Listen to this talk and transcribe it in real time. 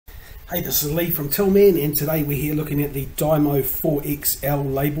Hey, this is Lee from Tillman, and today we're here looking at the Dymo 4XL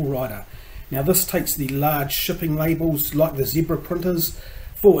Labelwriter. Now this takes the large shipping labels like the zebra printers,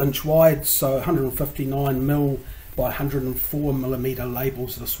 4-inch wide, so 159mm by 104mm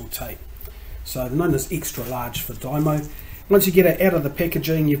labels this will take. So known as extra large for Dymo. Once you get it out of the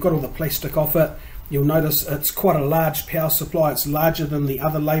packaging, you've got all the plastic off it. You'll notice it's quite a large power supply. It's larger than the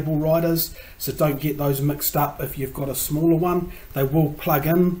other label writers, so don't get those mixed up if you've got a smaller one. They will plug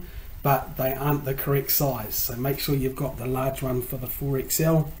in, but they aren't the correct size, so make sure you've got the large one for the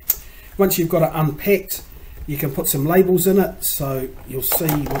 4XL. Once you've got it unpacked, you can put some labels in it. So you'll see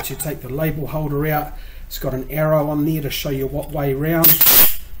once you take the label holder out, it's got an arrow on there to show you what way round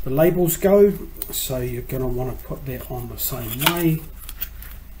the labels go, so you're going to want to put that on the same way.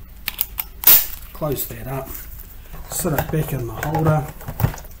 Close that up, sit it back in the holder,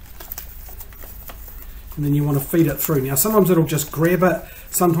 and then you want to feed it through. Now sometimes it'll just grab it,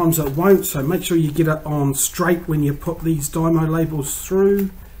 sometimes it won't, so make sure you get it on straight when you put these Dymo labels through.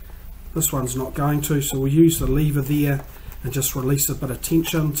 This one's not going to, so we'll use the lever there and just release a bit of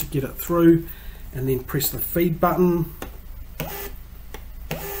tension to get it through, and then press the feed button.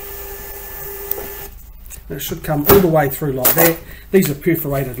 And it should come all the way through like that. These are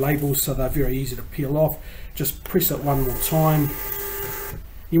perforated labels, so they're very easy to peel off. Just press it one more time.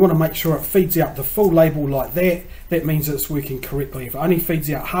 You want to make sure it feeds out the full label like that. That means it's working correctly. If it only feeds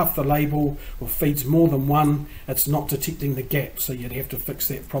out half the label or feeds more than one, it's not detecting the gap, so you'd have to fix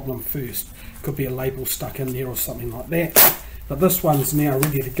that problem first. Could be a label stuck in there or something like that. But this one's now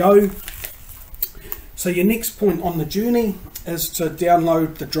ready to go. So your next point on the journey is to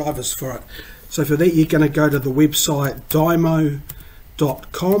download the drivers for it. So for that, you're going to go to the website Dymo.com.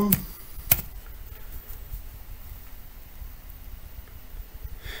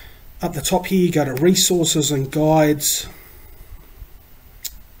 Up the top here, you go to resources and guides,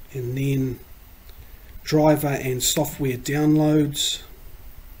 and then driver and software downloads.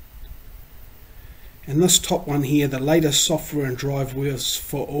 And this top one here, the latest software and drivers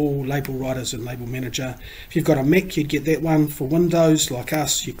for all label writers and label manager. If you've got a Mac, you'd get that one. For Windows, like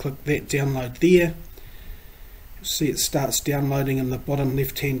us, you click that download there. You'll see it starts downloading in the bottom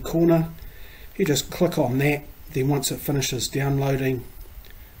left hand corner. If you just click on that, then once it finishes downloading,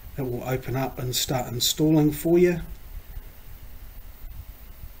 it will open up and start installing for you.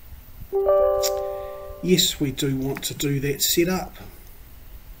 Yes, we do want to do that setup.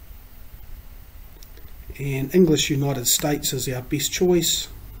 And English United States is our best choice.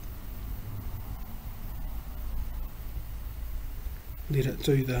 Let it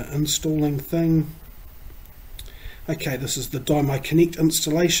do the installing thing. Okay, this is the Dymo Connect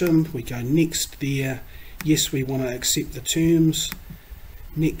installation. We go next there. Yes, we want to accept the terms.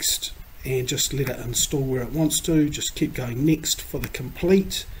 Next, and just let it install where it wants to. Just keep going next for the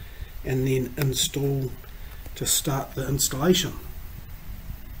complete, and then install to start the installation.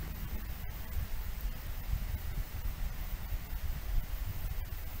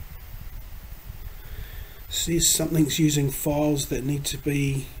 Says something's using files that need to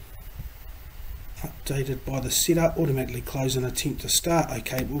be updated by the setup. Automatically close and attempt to start.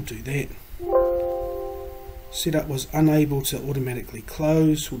 Okay, we'll do that. Setup was unable to automatically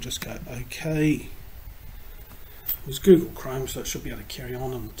close. We'll just go OK. It was Google Chrome, so it should be able to carry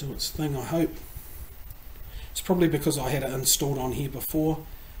on and do its thing, I hope. It's probably because I had it installed on here before,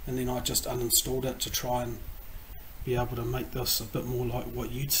 and then I just uninstalled it to try and be able to make this a bit more like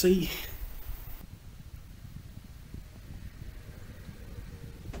what you'd see.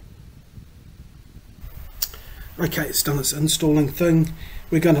 Okay, it's done its installing thing.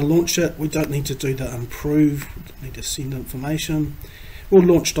 We're going to launch it. We don't need to do the improve. We don't need to send information. We'll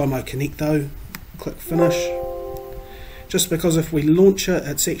launch Dymo Connect though. Click finish. Just because if we launch it,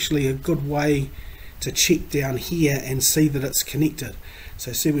 it's actually a good way to check down here and see that it's connected.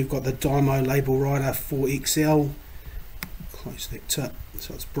 So see, we've got the Dymo Labelwriter 4XL. Close that tip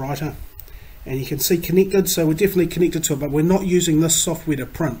so it's brighter. And you can see connected, so we're definitely connected to it, but we're not using this software to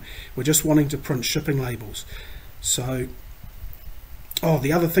print. We're just wanting to print shipping labels. So, oh,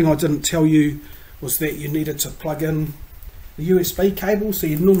 the other thing I didn't tell you was that you needed to plug in the USB cable. So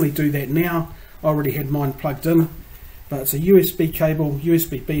you'd normally do that now. I already had mine plugged in, but it's a USB cable,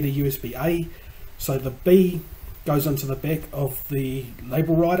 USB B to USB A. So the B goes into the back of the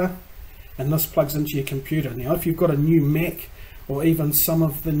Labelwriter, and this plugs into your computer. Now if you've got a new Mac, or even some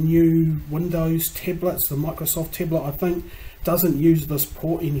of the new Windows tablets, the Microsoft tablet I think, doesn't use this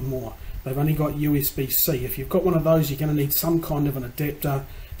port anymore. They've only got USB-C. If you've got one of those, you're going to need some kind of an adapter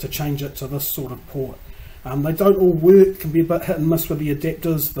to change it to this sort of port. They don't all work, can be a bit hit and miss with the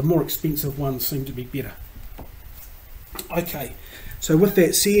adapters. The more expensive ones seem to be better. Okay, So with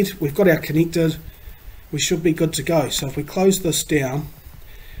that said, we've got our connected, we should be good to go. So if we close this down,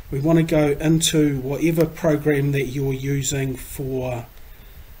 we want to go into whatever program that you're using for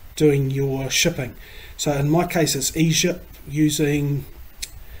doing your shipping. So in my case it's Eship using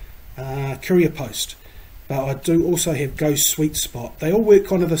Courier Post, but I do also have Go Sweet Spot. They all work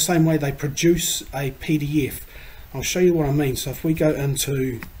kind of the same way. They produce a PDF. I'll show you what I mean. So if we go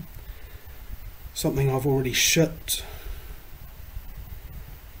into something I've already shipped,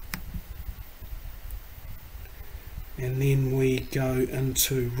 and then we go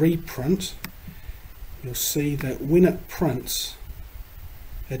into reprint, you'll see that when it prints,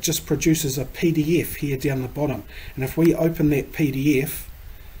 it just produces a PDF here down the bottom. And if we open that PDF,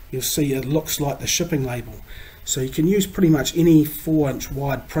 you'll see it looks like the shipping label. So you can use pretty much any 4-inch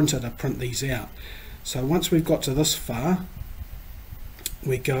wide printer to print these out. So once we've got to this far,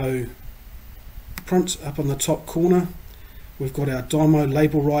 we go print up on the top corner. We've got our Dymo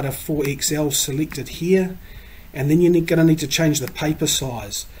Lablewriter 4XL selected here. And then you're going to need to change the paper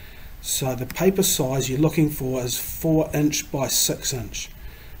size. So the paper size you're looking for is 4-inch by 6-inch.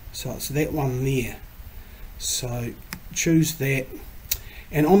 So it's that one there. So choose that.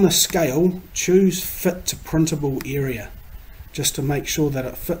 And on the scale, choose fit to printable area, just to make sure that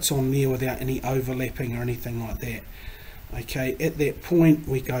it fits on there without any overlapping or anything like that. Okay, at that point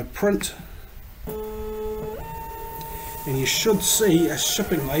we go print. And you should see a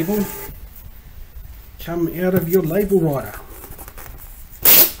shipping label come out of your Labelwriter.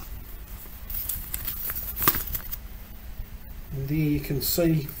 And there you can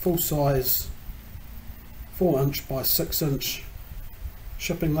see full size 4-inch by 6-inch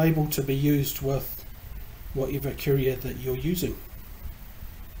shipping label to be used with whatever courier that you're using.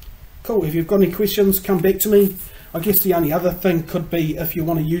 Cool, if you've got any questions, come back to me. I guess the only other thing could be if you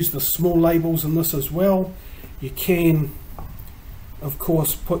want to use the small labels in this as well, you can of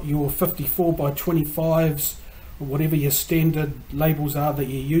course put your 54 by 25s or whatever your standard labels are that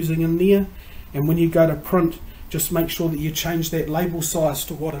you're using in there, and when you go to print, just make sure that you change that label size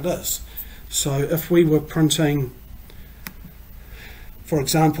to what it is. So if we were printing, for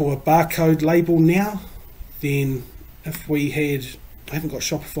example, a barcode label now, then if we had, I haven't got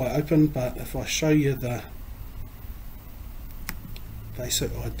Shopify open, but if I show you the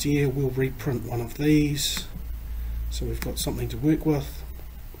basic idea, we'll reprint one of these. So we've got something to work with.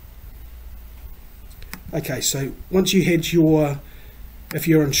 Okay, so once you had your, if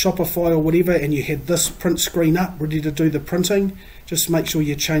you're in Shopify or whatever and you had this print screen up ready to do the printing, just make sure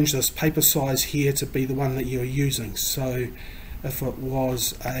you change this paper size here to be the one that you're using. So if it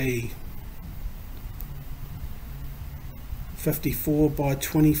was a 54 by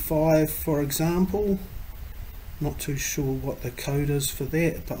 25 for example, not too sure what the code is for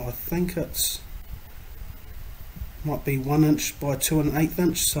that, but I think it's might be 1-inch by 2 1/8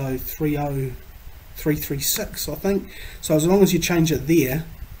 inch, so 30336 I think. So as long as you change it there,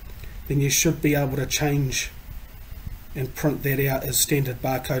 then you should be able to change and print that out as standard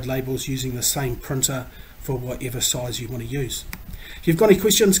barcode labels using the same printer for whatever size you want to use. If you've got any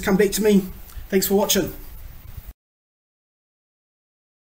questions, come back to me. Thanks for watching.